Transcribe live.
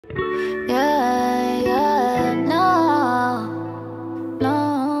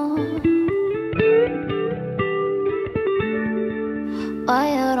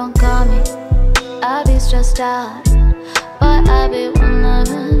start. But I be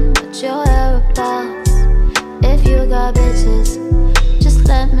wondering what your whereabouts. If you got bitches, just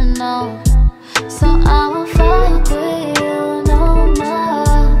let me know, so I won't fuck with you no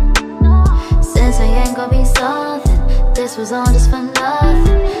more. Since we ain't gonna be something, this was all just for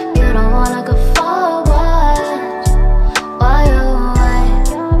nothing. You don't wanna go forward, why you wait?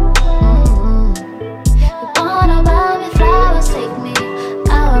 You wanna buy me flowers, take me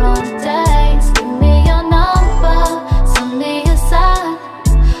out on dates, give me your number, send me a sign.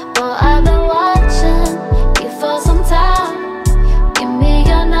 Well, I've been watching you for some time. Give me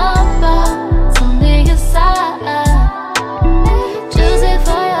your number, send me a sign. Choose it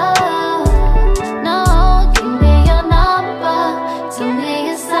for you. No, give me your number, send me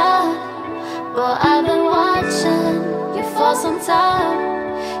a sign. Well, I've been watching you for some time.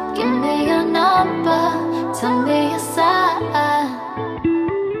 Give me your number, tell me